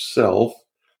myself.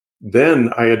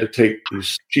 Then I had to take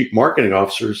these chief marketing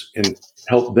officers and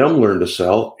help them learn to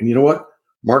sell. And you know what?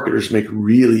 Marketers make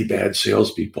really bad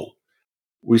salespeople.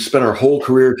 We spent our whole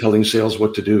career telling sales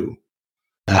what to do.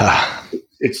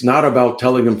 It's not about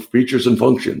telling them features and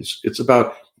functions. It's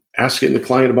about asking the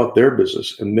client about their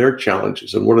business and their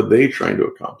challenges and what are they trying to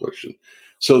accomplish. And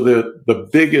so the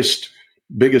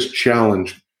biggest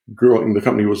challenge growing the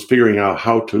company was figuring out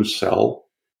how to sell.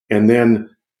 And then,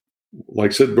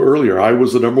 like I said earlier, I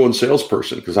was the number one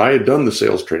salesperson because I had done the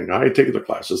sales training. I had taken the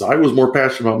classes. I was more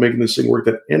passionate about making this thing work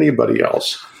than anybody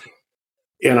else.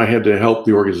 And I had to help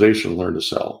the organization learn to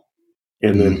sell.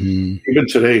 And then even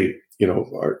today,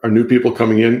 our new people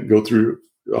coming in go through,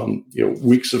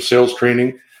 weeks of sales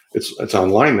training. It's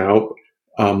online now.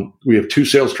 We have 2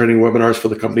 sales training webinars for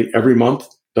the company every month,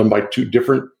 done by 2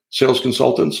 different sales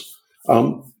consultants.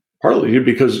 Partly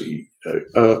because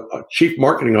a chief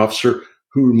marketing officer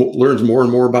who learns more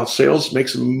and more about sales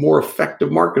makes them a more effective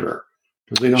marketer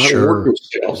because they know how to work with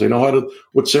sales. They know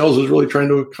what sales is really trying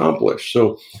to accomplish.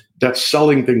 So that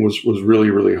selling thing was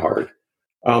really, really hard.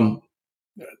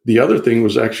 The other thing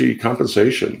was actually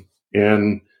compensation.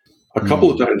 And a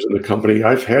couple of times in the company,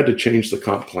 I've had to change the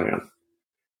comp plan.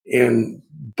 And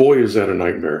boy, is that a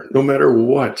nightmare. No matter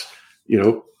what,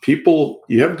 people,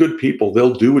 you have good people,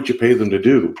 they'll do what you pay them to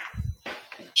do.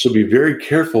 So be very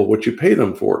careful what you pay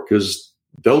them for because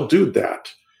they'll do that.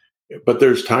 But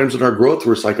there's times in our growth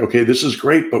where it's like, okay, this is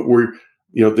great, but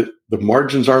the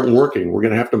margins aren't working. We're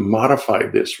going to have to modify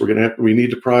this. We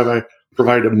need to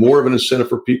provide more of an incentive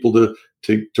for people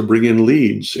to bring in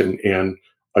leads, and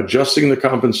adjusting the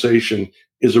compensation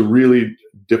is a really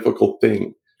difficult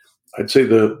thing. I'd say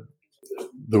the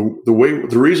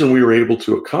reason we were able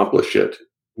to accomplish it,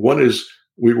 one is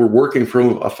we were working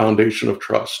from a foundation of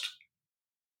trust.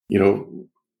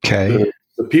 Okay.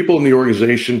 The people in the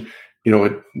organization,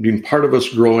 had been part of us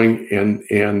growing,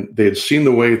 and they had seen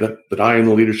the way that I and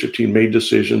the leadership team made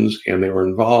decisions, and they were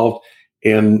involved.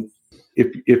 And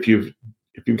if you've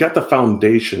got the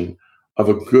foundation of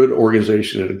a good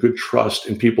organization and a good trust,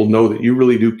 and people know that you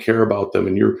really do care about them,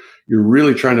 and you're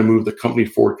really trying to move the company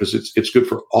forward because it's good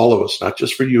for all of us, not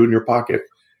just for you in your pocket,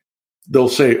 they'll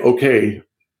say, okay,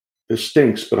 this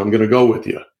stinks, but I'm going to go with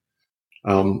you.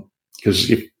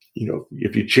 Because if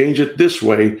you change it this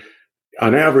way,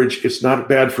 on average, it's not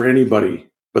bad for anybody,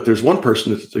 but there's one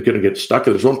person that's going to get stuck,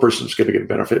 and there's one person that's going to get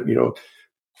benefit.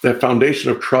 That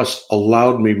foundation of trust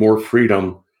allowed me more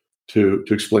freedom to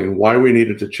explain why we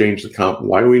needed to change the comp,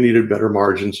 why we needed better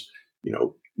margins.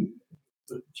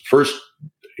 First,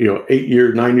 9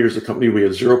 years of the company, we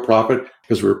had zero profit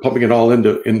because we were pumping it all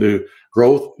into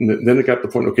growth. And then it got to the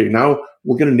point, okay, now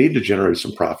we're going to need to generate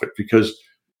some profit, because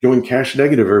going cash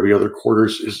negative every other quarter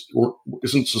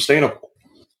isn't sustainable.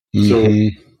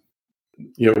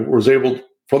 Mm-hmm. So, was able,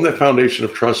 from that foundation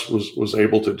of trust, was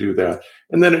able to do that.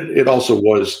 And then it also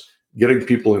was getting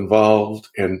people involved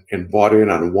and bought in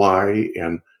on why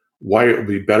it would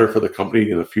be better for the company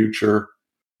in the future.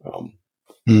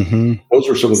 Mm-hmm. Those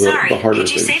were some of the harder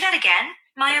things. Did you say that again?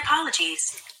 My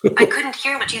apologies. I couldn't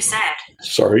hear what you said.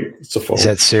 Sorry, it's a phone. Is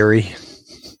that Siri?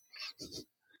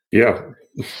 Yeah.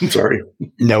 Sorry.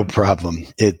 No problem.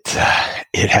 It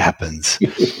happens.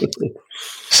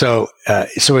 So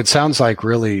it sounds like,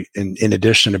 really, in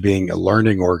addition to being a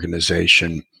learning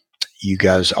organization, you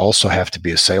guys also have to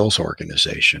be a sales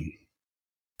organization.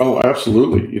 Oh,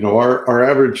 absolutely. Our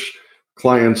average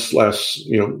clients last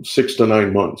 6 to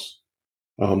 9 months.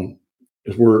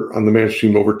 We're on the management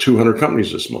team over 200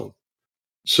 companies this month.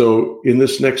 So in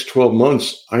this next 12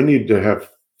 months, I need to have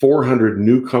 400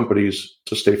 new companies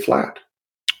to stay flat.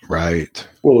 Right.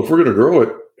 Well, if we're going to grow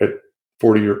it at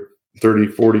 40 or 30,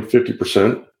 40,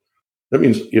 50%, that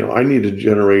means, I need to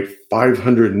generate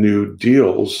 500 new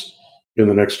deals in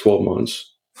the next 12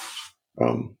 months.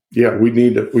 We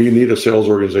need a sales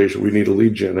organization. We need a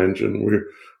lead gen engine.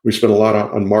 We spend a lot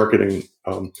on marketing.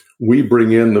 We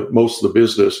bring in most of the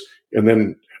business, and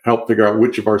then help figure out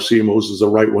which of our CMOs is the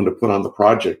right one to put on the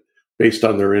project based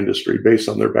on their industry, based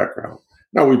on their background.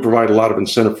 Now, we provide a lot of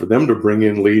incentive for them to bring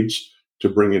in leads, to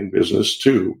bring in business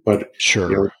too. But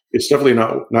sure, it's definitely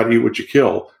not eat what you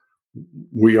kill.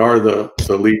 We are the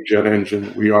lead gen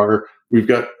engine. We've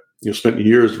got spent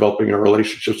years developing our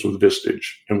relationships with Vistage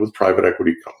and with private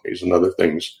equity companies and other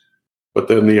things. But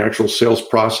then the actual sales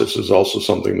process is also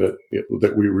something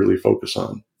that we really focus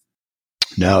on.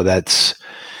 No,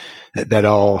 that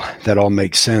all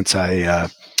makes sense.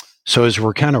 So as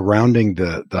we're kind of rounding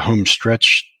the home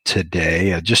stretch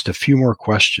today, just a few more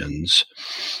questions.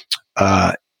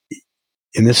 And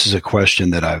this is a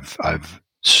question that I've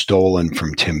stolen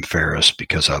from Tim Ferriss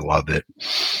because I love it.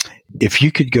 If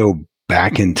you could go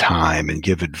back in time and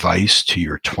give advice to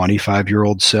your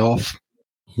 25-year-old self,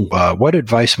 what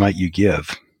advice might you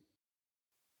give?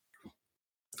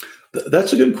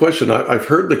 That's a good question. I've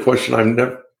heard the question. I've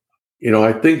never,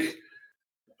 I think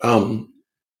some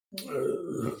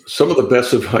of the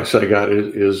best advice I got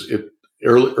is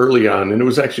early on, and it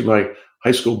was actually my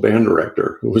high school band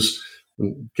director, who was,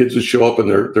 when kids would show up and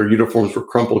their uniforms were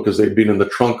crumpled because they'd been in the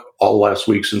trunk all last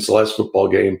week since the last football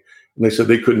game. And they said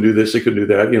they couldn't do this, they couldn't do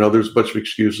that. There's a bunch of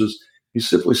excuses. You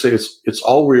simply say it's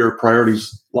all where your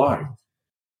priorities lie.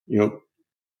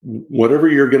 Whatever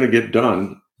you're going to get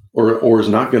done or is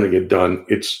not going to get done,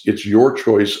 it's your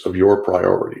choice of your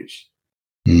priorities.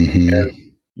 Mm-hmm.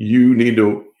 And you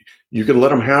can let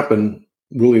them happen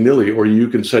willy-nilly, or you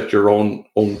can set your own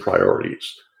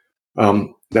priorities.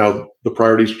 Now the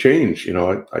priorities change.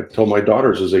 I told my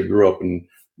daughters as they grew up and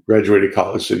graduated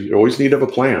college, said, you always need to have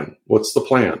a plan. What's the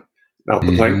plan? Now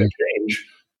the plan can change,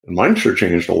 and mine sure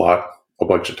changed a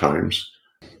bunch of times.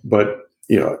 But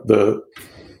the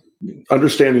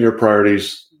understanding your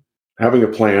priorities, having a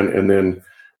plan, and then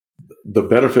the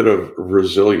benefit of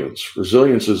resilience.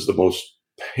 Resilience is the most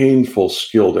painful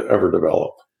skill to ever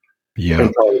develop. Yeah,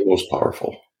 and probably the most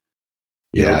powerful.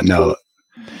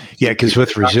 Because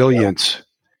with resilience,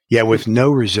 with no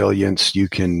resilience, you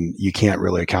can't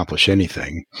really accomplish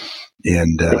anything,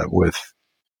 and with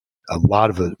a lot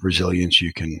of resilience,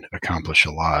 you can accomplish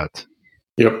a lot.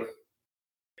 Yep.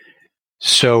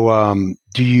 So,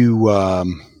 do you,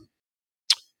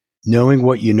 knowing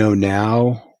what you know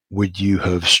now, would you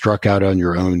have struck out on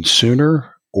your own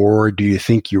sooner, or do you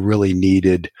think you really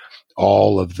needed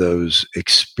all of those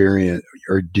experience,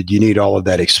 or did you need all of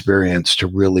that experience to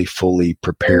really fully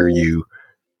prepare you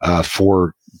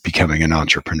for becoming an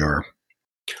entrepreneur?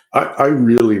 I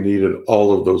really needed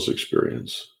all of those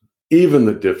experience, even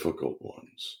the difficult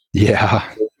ones.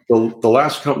 Yeah. The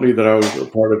last company that I was a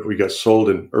part of, we got sold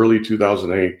in early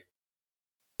 2008.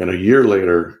 And a year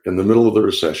later, in the middle of the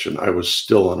recession, I was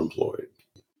still unemployed.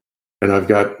 And I've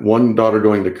got one daughter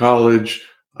going to college.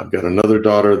 I've got another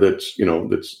daughter that's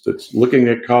looking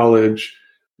at college.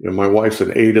 My wife's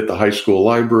an aide at the high school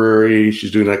library.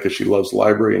 She's doing that because she loves the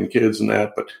library and kids and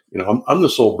that. But I'm the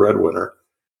sole breadwinner,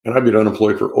 and I've been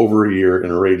unemployed for over a year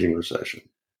in a raging recession.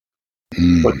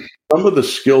 But some of the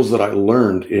skills that I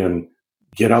learned in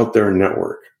get out there and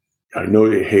network. I know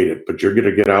you hate it, but you're going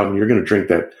to get out and you're going to drink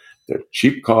that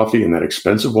cheap coffee and that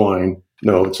expensive wine.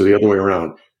 No, it's the other way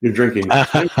around. You're drinking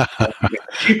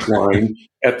cheap wine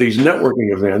at these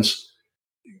networking events.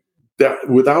 That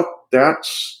without that,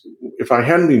 if I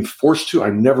hadn't been forced to, I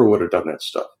never would have done that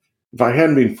stuff. If I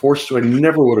hadn't been forced to, I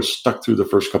never would have stuck through the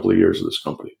first couple of years of this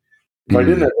company. If I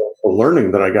didn't have the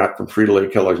learning that I got from Frito-Lay,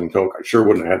 Kellogg's, and Coke, I sure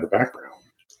wouldn't have had the background.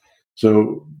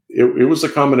 So it was a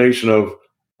combination of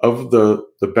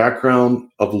the background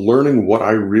of learning what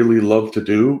I really love to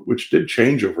do, which did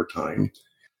change over time.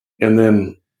 And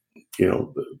then,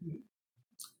 the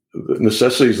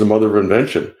necessity is the mother of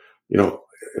invention.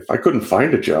 If I couldn't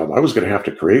find a job, I was going to have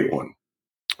to create one.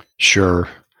 Sure.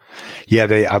 Yeah.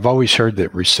 I've always heard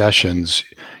that recessions,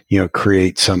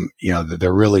 create some,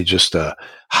 they're really just a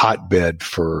hotbed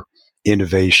for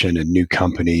innovation and new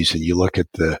companies. And you look at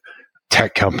the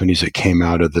tech companies that came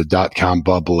out of the dot-com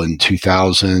bubble in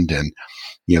 2000 and,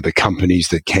 the companies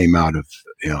that came out of,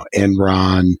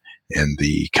 Enron and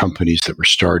the companies that were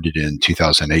started in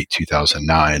 2008,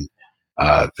 2009,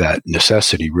 that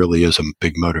necessity really is a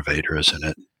big motivator, isn't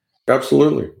it?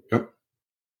 Absolutely. Yep.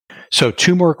 So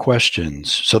 2 more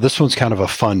questions. So this one's kind of a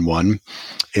fun one.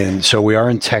 And so we are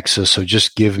in Texas. So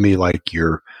just give me like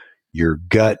your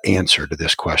gut answer to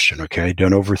this question. Okay.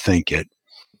 Don't overthink it.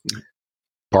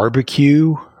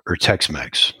 Barbecue or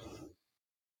Tex-Mex?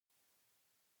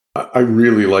 I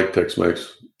really like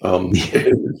Tex-Mex.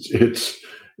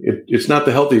 It's not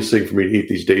the healthiest thing for me to eat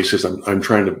these days because I'm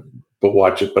trying to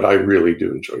watch it, but I really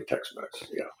do enjoy Tex-Mex.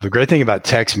 Yeah. The great thing about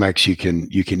Tex-Mex, you can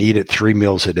eat it 3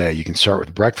 meals a day. You can start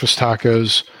with breakfast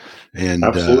tacos and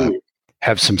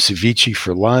have some ceviche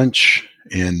for lunch,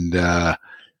 and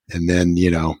then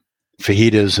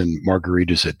fajitas and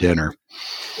margaritas at dinner.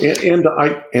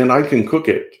 And I can cook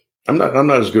it. I'm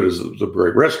not as good as the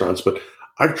great restaurants, but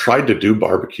I've tried to do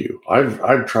barbecue.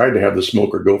 I've tried to have the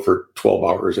smoker go for 12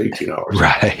 hours, 18 hours.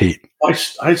 Right.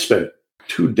 I spent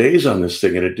 2 days on this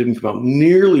thing, and it didn't come out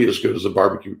nearly as good as the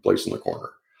barbecue place in the corner.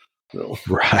 No.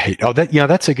 Right. Oh,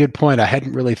 that's a good point. I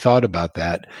hadn't really thought about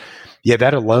that. Yeah,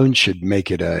 that alone should make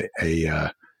it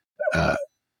a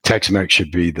Tex-Mex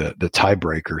should be the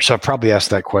tiebreaker. So I've probably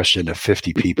asked that question to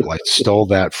 50 people. I stole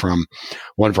that from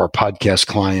one of our podcast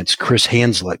clients, Chris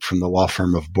Hanslick from the law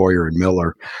firm of Boyer and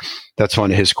Miller. That's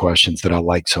one of his questions that I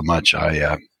liked so much.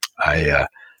 I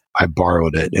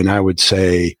borrowed it, and I would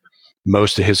say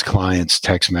most of his clients,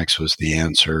 Tex-Mex was the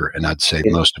answer, and I'd say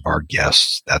most of our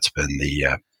guests, that's been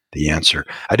the answer.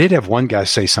 I did have one guy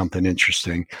say something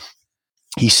interesting.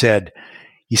 He said,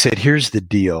 here's the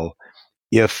deal.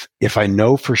 If I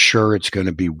know for sure it's going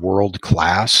to be world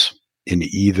class in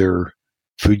either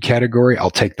food category, I'll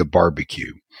take the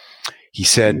barbecue. He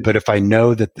said, but if I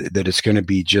know that it's going to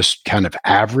be just kind of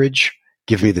average,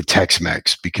 give me the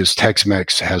Tex-Mex, because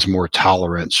Tex-Mex has more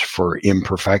tolerance for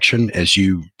imperfection, as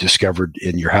you discovered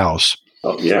in your house.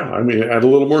 Oh, yeah. I mean, add a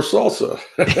little more salsa.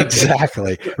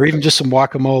 Exactly. Or even just some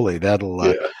guacamole.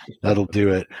 That'll do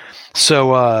it.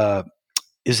 So,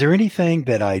 is there anything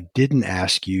that I didn't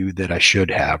ask you that I should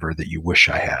have, or that you wish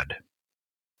I had?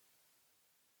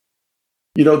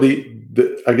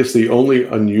 I guess the only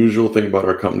unusual thing about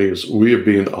our company is we have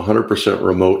been 100%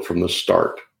 remote from the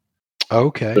start.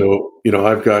 Okay. So,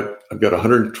 I've got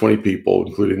 120 people,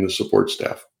 including the support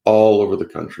staff, all over the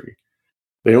country.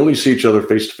 They only see each other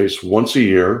face to face once a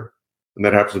year, and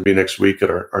that happens to be next week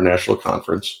at our national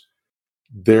conference.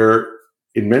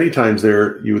 Many times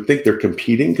you would think they're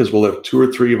competing, because we'll have 2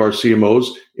 or 3 of our CMOs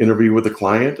interview with a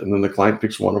client, and then the client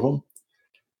picks one of them.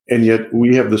 And yet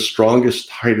we have the strongest,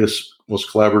 tightest, most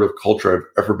collaborative culture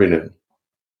I've ever been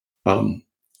in.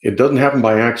 It doesn't happen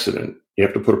by accident. You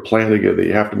have to put a plan together.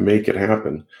 You have to make it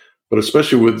happen. but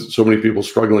especially with so many people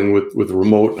struggling with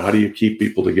remote, how do you keep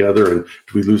people together, and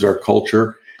do we lose our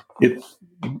culture? You've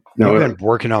been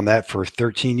working on that for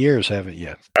 13 years, haven't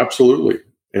you? Absolutely.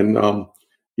 And,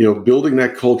 building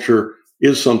that culture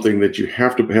is something that you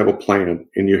have to have a plan,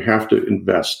 and you have to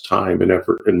invest time and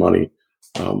effort and money.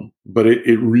 But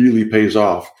it really pays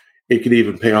off. It can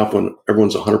even pay off when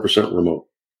everyone's 100% remote.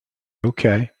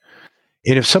 Okay.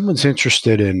 And if someone's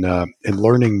interested in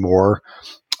learning more,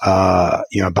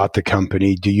 about the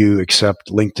company, do you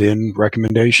accept LinkedIn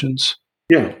recommendations?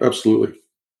 Yeah, absolutely.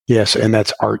 Yes, and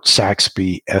that's Art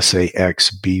Saxby,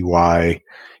 Saxby,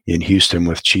 in Houston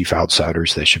with Chief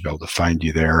Outsiders. They should be able to find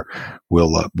you there.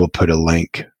 We'll put a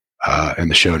link in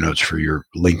the show notes for your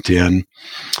LinkedIn.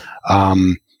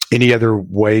 Any other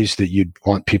ways that you'd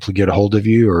want people to get a hold of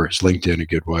you, or is LinkedIn a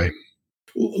good way?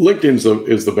 LinkedIn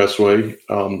is the best way.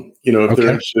 If they're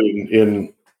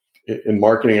interested in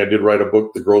marketing, I did write a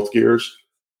book, The Growth Gears,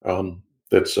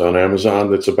 that's on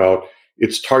Amazon.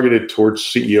 It's targeted towards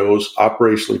CEOs,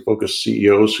 operationally focused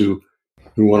CEOs who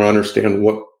want to understand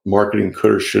what marketing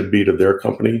could or should be to their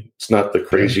company. It's not the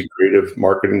crazy creative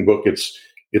marketing book.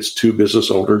 It's to business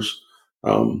owners.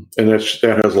 And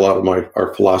that has a lot of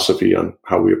our philosophy on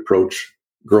how we approach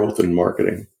growth and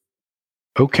marketing.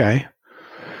 Okay.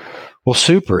 Well,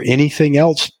 super. Anything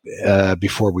else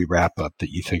before we wrap up that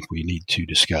you think we need to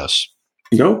discuss?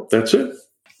 No, that's it.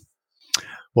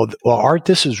 Well, Art,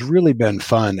 this has really been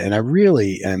fun, and I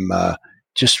really am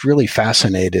just really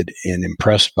fascinated and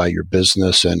impressed by your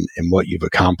business and what you've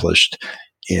accomplished.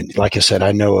 And like I said,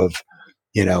 I know of,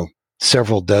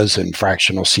 several dozen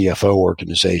fractional CFO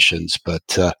organizations,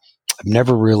 but I've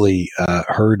never really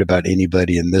heard about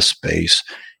anybody in this space,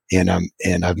 and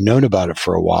I've known about it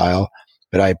for a while.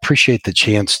 But I appreciate the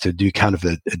chance to do kind of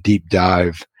a deep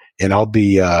dive, and I'll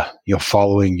be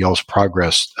following y'all's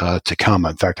progress to come.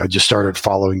 In fact, I just started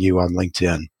following you on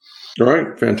LinkedIn. All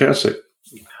right, fantastic.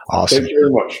 Awesome. Thank you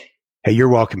very much. Hey, you're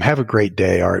welcome. Have a great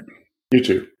day, Art. You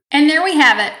too. And there we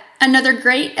have it, another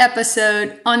great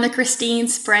episode on the Christine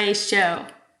Spray Show.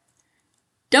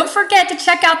 Don't forget to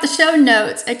check out the show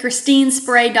notes at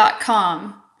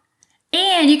christinespray.com.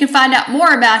 And you can find out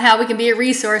more about how we can be a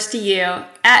resource to you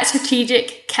at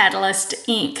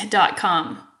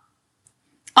strategiccatalyst.inc.com.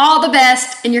 All the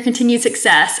best in your continued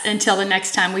success until the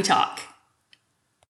next time we talk.